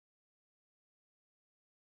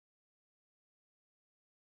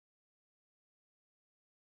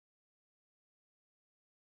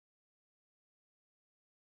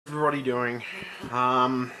everybody doing?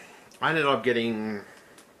 I ended up getting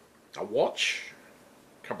a watch,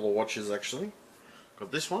 a couple of watches actually.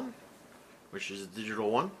 Got this one, which is a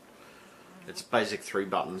digital one. It's a basic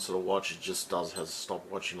 3-button sort of watch. It just has a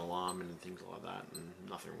stopwatch and alarm and things like that, and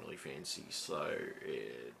nothing really fancy. So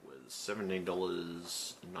it was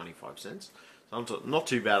 $17.95. So not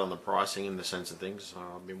too bad on the pricing in the sense of things. So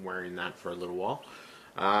I've been wearing that for a little while.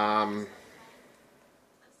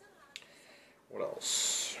 What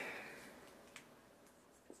else?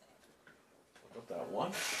 I got that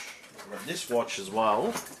one. I got this watch as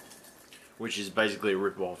well, which is basically a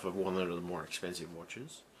rip-off of one of the more expensive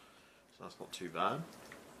watches. So that's not too bad.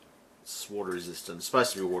 It's water resistant. It's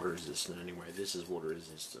supposed to be water resistant anyway. This is water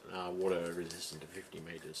resistant to 50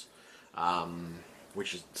 meters.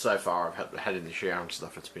 Which is, so far I've had in the shower and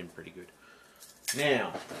stuff, it's been pretty good.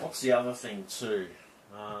 Now, what's the other thing too?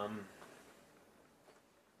 I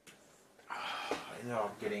ended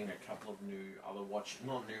up getting a couple of new other watches,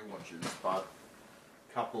 not new watches, but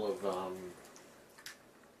a couple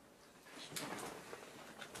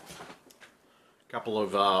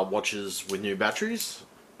of watches with new batteries.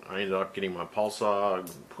 I ended up getting my Pulsar,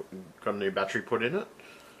 got a new battery put in it,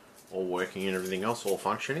 all working and everything else, all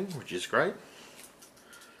functioning, which is great.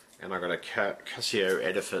 And I got a Casio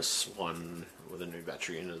Edifice one with a new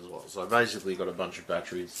battery in it as well. So I basically got a bunch of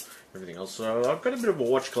batteries, everything else. So I've got a bit of a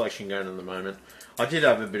watch collection going at the moment. I did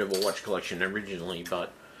have a bit of a watch collection originally,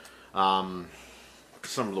 but some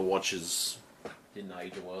of the watches didn't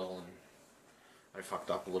age well and they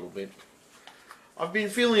fucked up a little bit. I've been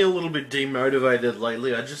feeling a little bit demotivated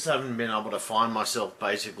lately. I just haven't been able to find myself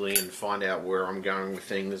basically and find out where I'm going with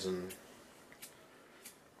things, and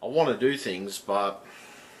I want to do things, but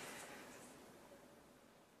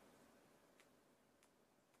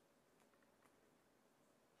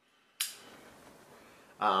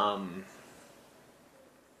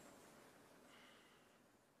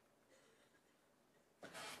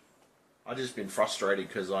I've just been frustrated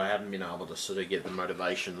because I haven't been able to sort of get the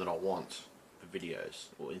motivation that I want for videos,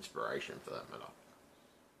 or inspiration for that matter.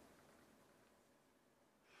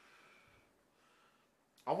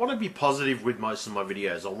 I want to be positive with most of my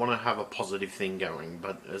videos. I want to have a positive thing going,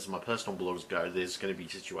 but as my personal blogs go, there's going to be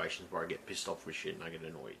situations where I get pissed off with shit and I get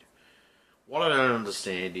annoyed. What I don't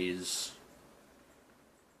understand is,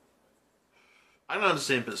 I don't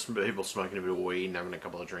understand people smoking a bit of weed and having a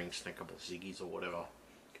couple of drinks and a couple of ciggies or whatever.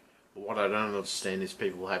 But what I don't understand is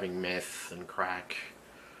people having meth and crack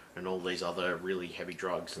and all these other really heavy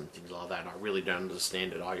drugs and things like that. I really don't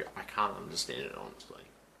understand it. I can't understand it, honestly.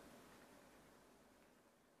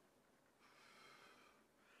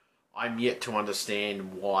 I'm yet to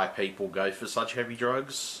understand why people go for such heavy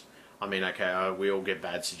drugs. I mean, okay, we all get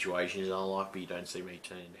bad situations in our life, but you don't see me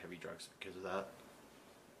turning to heavy drugs because of that.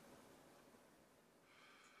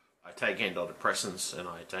 I take antidepressants and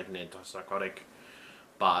I take an antipsychotic,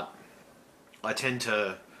 but I tend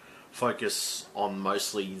to focus on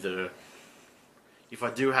mostly if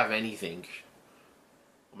I do have anything,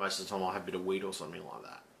 most of the time I'll have a bit of weed or something like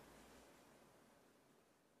that.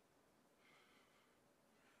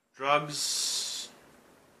 Drugs,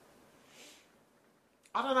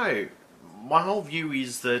 I don't know. My whole view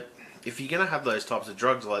is that if you're gonna have those types of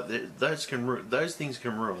drugs, like those things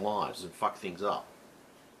can ruin lives and fuck things up.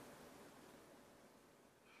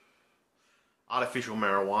 Artificial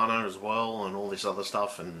marijuana as well, and all this other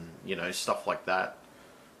stuff, and stuff like that.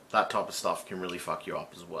 That type of stuff can really fuck you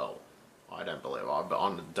up as well. I don't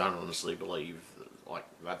don't honestly believe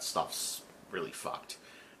that stuff's really fucked.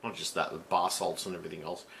 Not just that, the bar salts and everything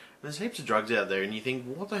else. And there's heaps of drugs out there, and you think,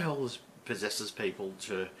 what the hell possesses people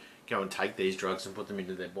to go and take these drugs and put them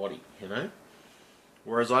into their body,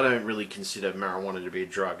 Whereas I don't really consider marijuana to be a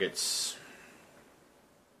drug. In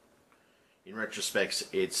retrospect,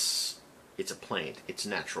 it's a plant. It's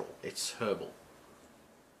natural. It's herbal.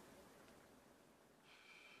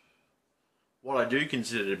 What I do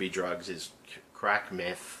consider to be drugs is crack,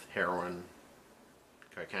 meth, heroin,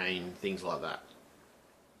 cocaine, things like that.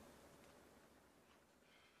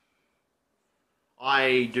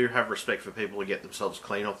 I do have respect for people who get themselves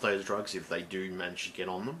clean off those drugs if they do manage to get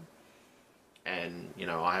on them. And,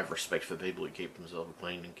 I have respect for people who keep themselves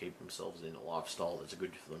clean and keep themselves in a lifestyle that's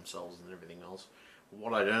good for themselves and everything else. But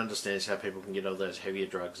what I don't understand is how people can get all those heavier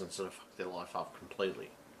drugs and sort of fuck their life up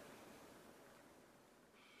completely.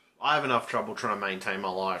 I have enough trouble trying to maintain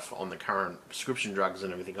my life on the current prescription drugs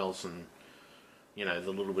and everything else, and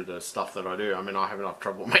the little bit of stuff that I do. I mean, I have enough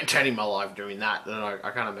trouble maintaining my life doing that. And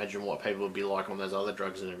I can't imagine what people would be like on those other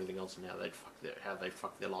drugs and everything else, and how they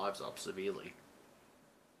fuck their lives up severely.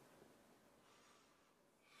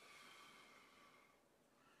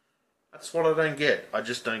 That's what I don't get. I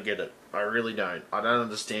just don't get it. I really don't. I don't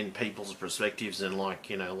understand people's perspectives, and like,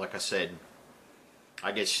 you know, like I said,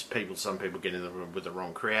 I guess some people get in with the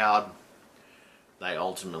wrong crowd. They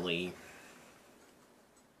ultimately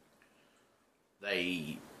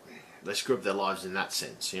they screw up their lives in that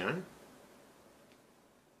sense, you know.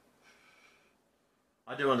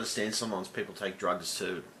 I do understand sometimes people take drugs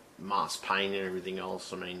to mask pain and everything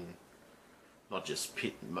else. I mean, not just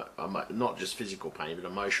physical pain, but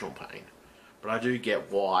emotional pain. But I do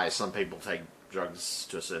get why some people take drugs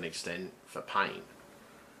to a certain extent for pain,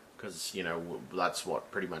 because you know that's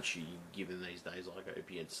what pretty much you given these days, like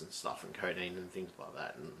opiates and stuff, and codeine and things like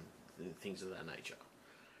that, and things of that nature.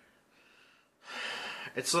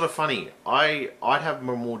 It's sort of funny. I'd have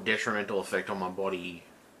a more detrimental effect on my body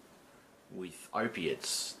with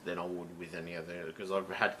opiates than I would with any other, because I've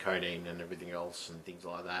had codeine and everything else and things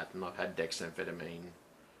like that, and I've had dexamphetamine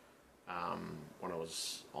when I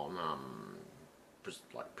was on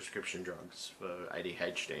like prescription drugs for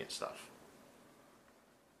ADHD and stuff.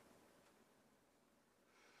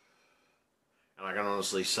 And I can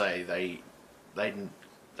honestly say they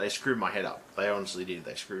screwed my head up. They honestly did.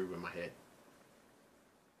 They screwed with my head.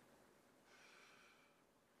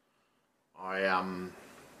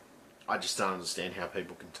 I just don't understand how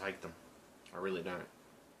people can take them. I really don't.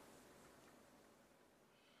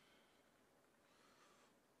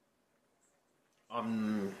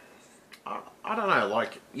 I don't know,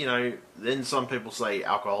 like, you know, then some people say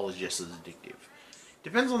alcohol is just as addictive.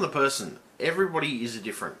 Depends on the person. Everybody is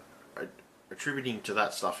different, attributing to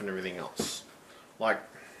that stuff and everything else. Like,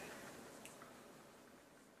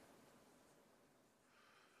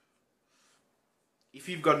 if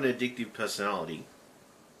you've got an addictive personality,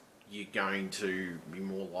 you're going to be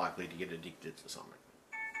more likely to get addicted to something.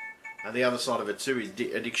 And the other side of it too is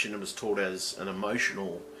addiction was taught as an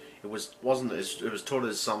emotional. It wasn't. It was taught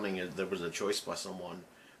as something that was a choice by someone,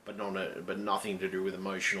 but but nothing to do with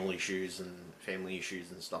emotional issues and family issues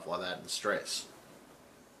and stuff like that and stress.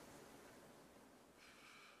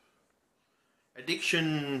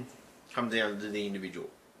 Addiction comes down to the individual.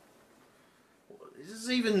 This is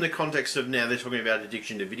even the context of now they're talking about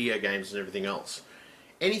addiction to video games and everything else.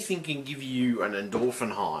 Anything can give you an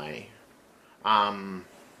endorphin high.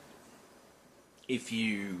 If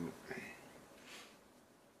you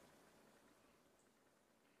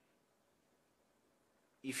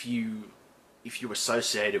if you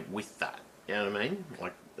associate it with that, you know what I mean?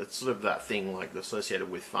 Like it's sort of that thing, like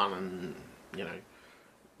associated with fun and you know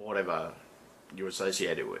whatever you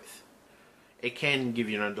associate it with. It can give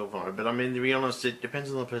you an endorphin, but I mean to be honest, it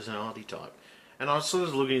depends on the personality type. And I was sort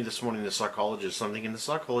of looking this morning at the psychologist, I'm thinking the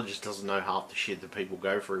psychologist doesn't know half the shit that people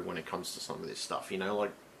go through when it comes to some of this stuff, you know,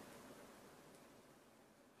 like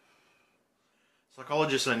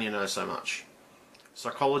psychologists only know so much.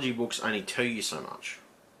 Psychology books only tell you so much.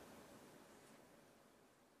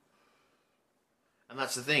 And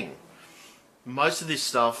that's the thing. Most of this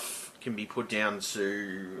stuff can be put down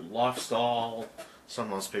to lifestyle,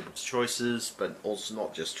 sometimes people's choices, but also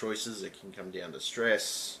not just choices. It can come down to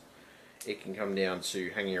stress. It can come down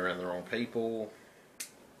to hanging around the wrong people.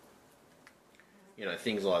 You know,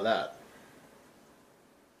 things like that.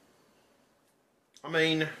 I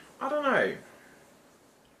mean, I don't know.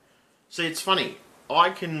 See, it's funny.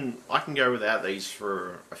 I can go without these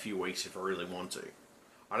for a few weeks if I really want to.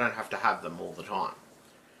 I don't have to have them all the time.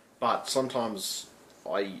 But sometimes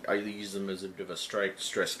I use them as a bit of a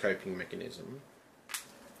stress coping mechanism.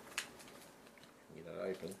 Get it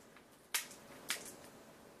open.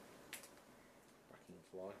 Fucking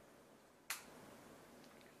fly.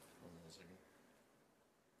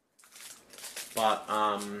 But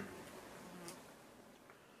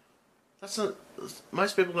that's not.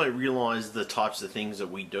 Most people don't realise the types of things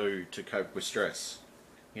that we do to cope with stress.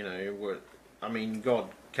 You know, I mean, God,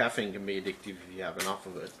 caffeine can be addictive if you have enough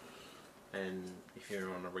of it, and if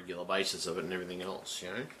you're on a regular basis of it and everything else, you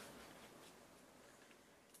know.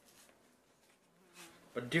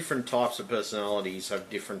 But different types of personalities have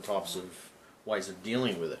different types of ways of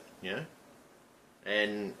dealing with it, you know.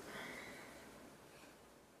 And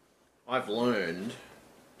I've learned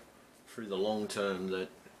through the long term that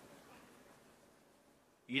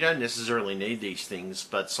you don't necessarily need these things,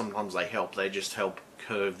 but sometimes they help. They just help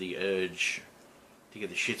curb the urge to get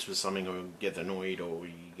the shits with something, or get annoyed, or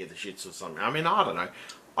you get the shits with something. I mean, I don't know.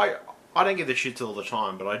 I don't get the shits all the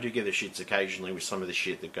time, but I do get the shits occasionally with some of the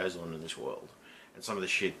shit that goes on in this world, and some of the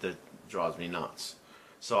shit that drives me nuts.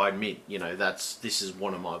 So I admit, you know, this is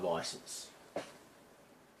one of my vices.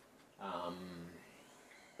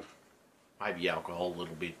 Maybe alcohol a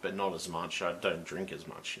little bit, but not as much. I don't drink as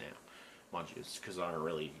much now. Mind you, it's because I don't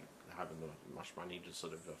really having much money to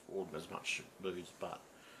sort of afford as much booze. But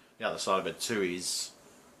the other side of it too is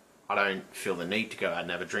I don't feel the need to go out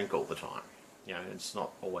and have a drink all the time. You know, it's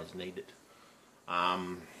not always needed.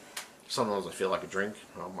 Sometimes I feel like a drink.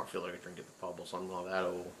 I might feel like a drink at the pub or something like that,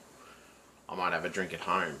 or I might have a drink at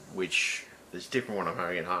home, which is different when I'm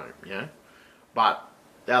having at home, you know. But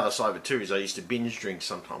the other side of it too is I used to binge drink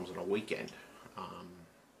sometimes on a weekend,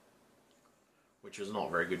 which was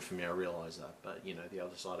not very good for me. I realise that, but you know, the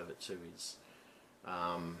other side of it too is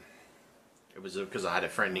it was because I had a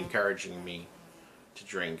friend encouraging me to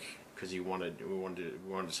drink because we wanted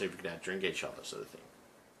to see if we could outdrink each other, sort of thing.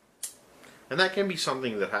 And that can be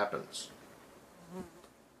something that happens.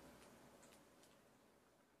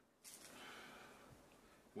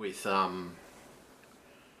 With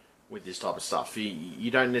this type of stuff,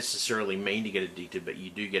 you don't necessarily mean to get addicted, but you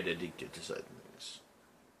do get addicted to certain things.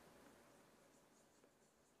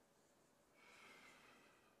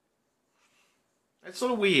 It's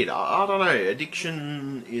sort of weird. I don't know.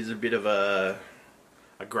 Addiction is a bit of a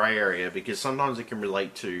grey area because sometimes it can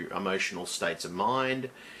relate to emotional states of mind.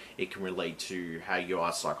 It can relate to how you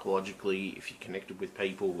are psychologically, if you're connected with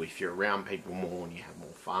people, if you're around people more and you have more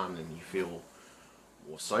fun and you feel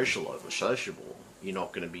more sociable, you're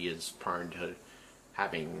not going to be as prone to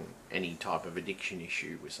having any type of addiction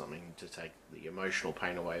issue with something to take the emotional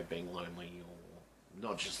pain away of being lonely, or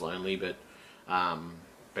not just lonely, but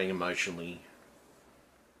being emotionally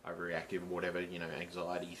overreactive or whatever, you know,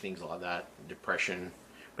 anxiety, things like that, depression.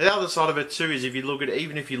 But the other side of it too is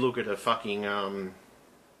even if you look at a fucking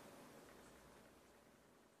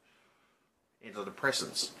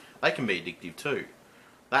antidepressants, they can be addictive too.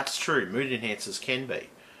 That's true. Mood enhancers can be.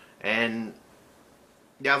 And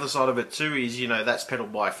the other side of it too is, you know, that's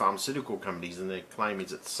peddled by pharmaceutical companies and their claim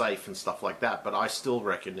is it's safe and stuff like that. But I still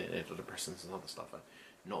reckon that antidepressants and other stuff are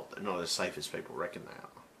not as safe as people reckon they are.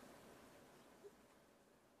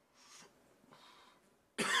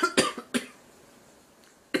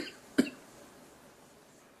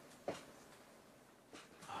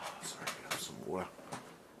 Sorry, get some water.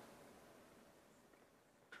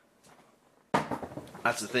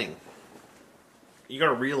 That's the thing. You got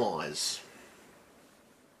to realise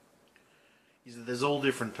is that there's all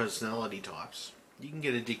different personality types. You can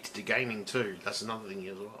get addicted to gaming too. That's another thing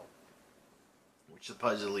as well. Which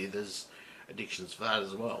supposedly there's addictions for that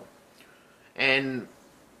as well. And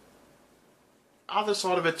other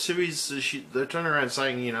side of it too is they're turning around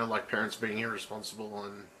saying, you know, like parents being irresponsible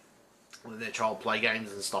and letting their child play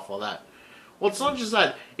games and stuff like that. Well, it's not just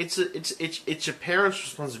that. It's a parent's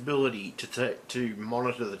responsibility to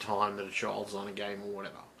monitor the time that a child's on a game or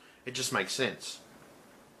whatever. It just makes sense.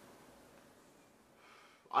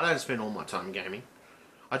 I don't spend all my time gaming.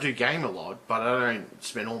 I do game a lot, but I don't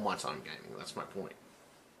spend all my time gaming. That's my point.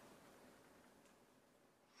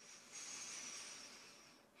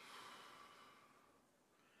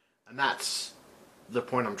 And that's the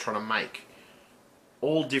point I'm trying to make.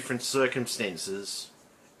 All different circumstances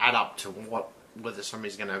add up to whether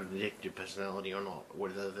somebody's going to have an addictive personality or not.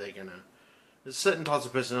 Whether they're going to... There's certain types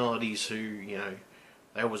of personalities who, you know,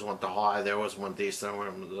 they always want the high, they always want this, they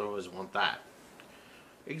always want that.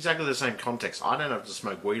 Exactly the same context. I don't have to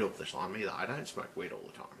smoke weed all the time either. I don't smoke weed all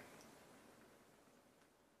the time.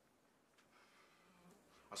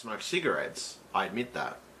 I smoke cigarettes, I admit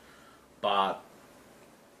that. But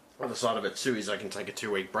the other side of it too is I can take a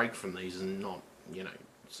 2-week break from these and not, you know,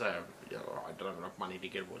 say, you know, I don't have enough money to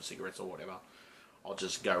get more cigarettes or whatever. I'll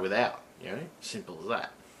just go without, you know, simple as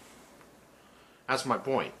that. That's my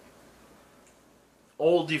point.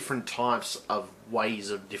 All different types of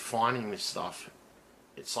ways of defining this stuff,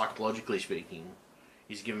 it's psychologically speaking,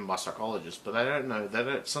 is given by psychologists, but they don't know.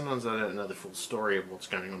 Sometimes they don't know the full story of what's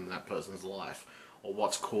going on in that person's life, or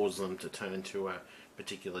what's caused them to turn to a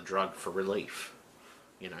particular drug for relief.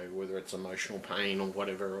 You know, whether it's emotional pain or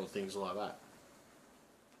whatever, or things like that.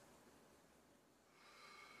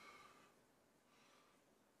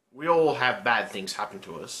 We all have bad things happen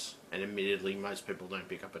to us, and admittedly most people don't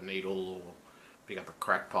pick up a needle or pick up a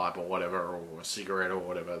crack pipe or whatever, or a cigarette or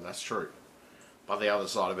whatever. That's true. But the other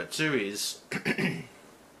side of it too is when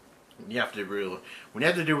you have to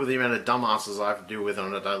deal with the amount of dumbasses I have to deal with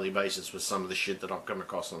on a daily basis with some of the shit that I've come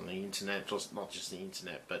across on the internet, not just the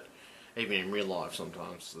internet, but even in real life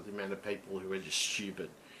sometimes, the amount of people who are just stupid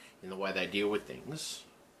in the way they deal with things,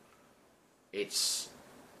 it's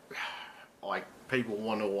like people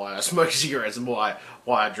wonder why I smoke cigarettes and why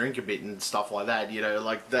I drink a bit and stuff like that, you know,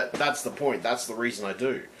 like that's the point, that's the reason I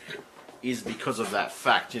do, is because of that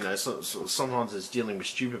fact, you know. So sometimes it's dealing with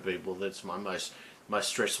stupid people that's my most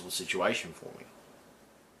stressful situation for me.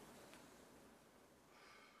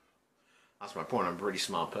 That's my point. I'm a pretty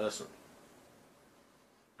smart person.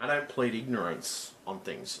 I don't plead ignorance on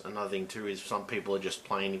things. Another thing too is some people are just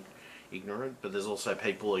plain ignorant, but there's also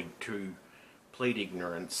people who plead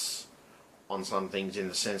ignorance on some things in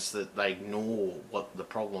the sense that they ignore what the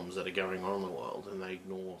problems that are going on in the world, and they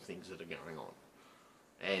ignore things that are going on,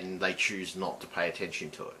 and they choose not to pay attention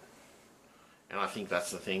to it. And I think that's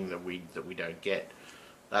the thing that we don't get.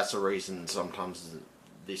 That's the reason sometimes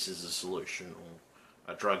this is a solution,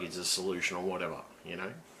 or a drug is a solution, or whatever, you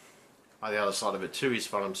know. The other side of it too is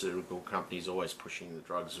pharmaceutical companies always pushing the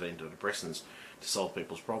drugs and antidepressants to solve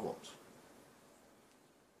people's problems.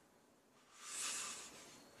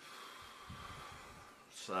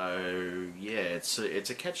 So yeah, it's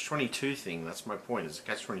a catch-22 thing. That's my point. It's a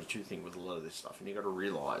catch-22 thing with a lot of this stuff, and you got to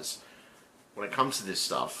realise when it comes to this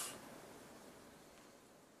stuff,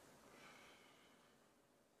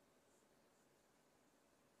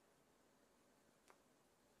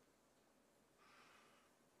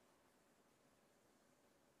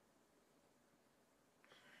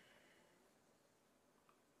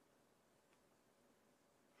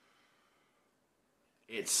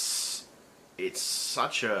 it's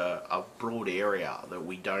such a broad area that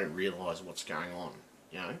we don't realise what's going on,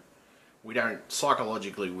 you know. We don't,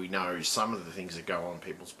 psychologically we know some of the things that go on in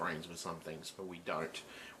people's brains with some things, but we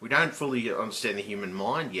don't fully understand the human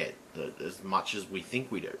mind yet as much as we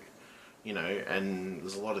think we do, you know, and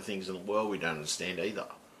there's a lot of things in the world we don't understand either.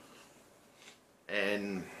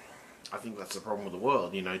 And I think that's the problem with the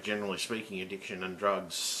world, you know, generally speaking, addiction and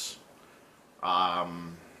drugs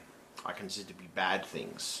I consider to be bad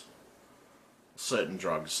things. Certain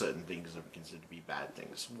drugs, certain things are considered to be bad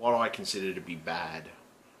things. What I consider to be bad,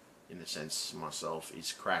 in a sense myself,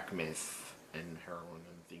 is crack, meth, and heroin,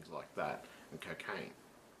 and things like that, and cocaine.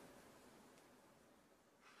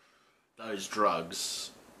 Those drugs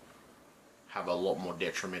have a lot more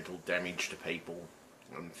detrimental damage to people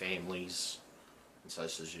and families and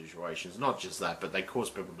social situations. Not just that, but they cause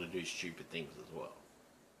people to do stupid things as well.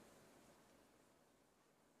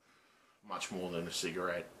 Much more than a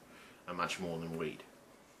cigarette, and much more than weed.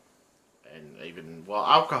 And even, well,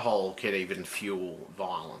 alcohol can even fuel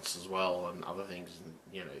violence as well, and other things, and,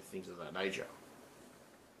 you know, things of that nature.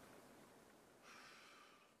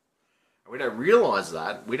 We don't realise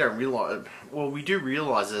that. We don't realise, well, we do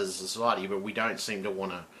realise as a society, but we don't seem to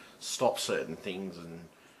want to stop certain things and,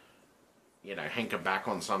 you know, hanker back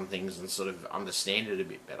on some things and sort of understand it a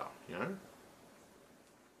bit better, you know?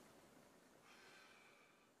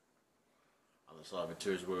 Other side of it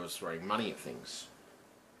too is we're throwing money at things.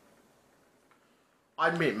 I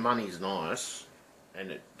admit money's nice, and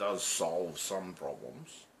it does solve some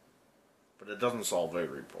problems, but it doesn't solve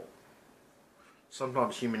every problem.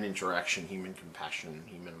 Sometimes human interaction, human compassion,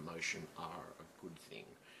 human emotion are a good thing,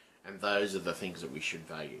 and those are the things that we should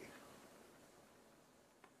value.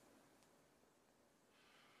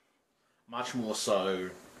 Much more so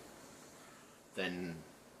than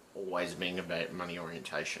always being about money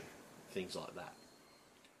orientation, things like that.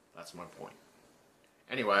 That's my point.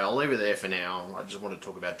 Anyway, I'll leave it there for now. I just want to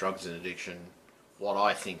talk about drugs and addiction, what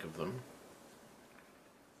I think of them,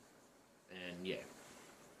 and yeah.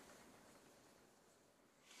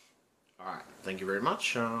 Alright, thank you very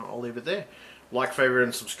much. I'll leave it there. Like, favourite,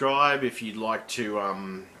 and subscribe if you'd like to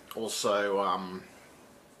also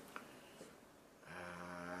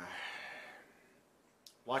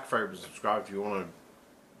like, favourite, and subscribe if you want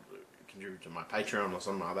to contribute to my Patreon or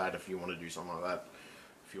something like that. If you want to do something like that,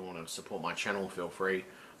 if you want to support my channel, feel free.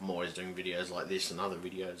 I'm always doing videos like this and other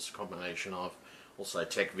videos, combination of also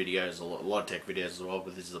tech videos, a lot of tech videos as well,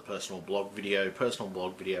 but this is a personal blog video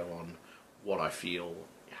on what I feel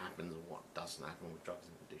happens and what doesn't happen with drugs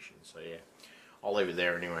and addiction. So yeah, I'll leave it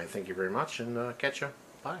there anyway. Thank you very much, and catch ya.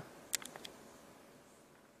 Bye.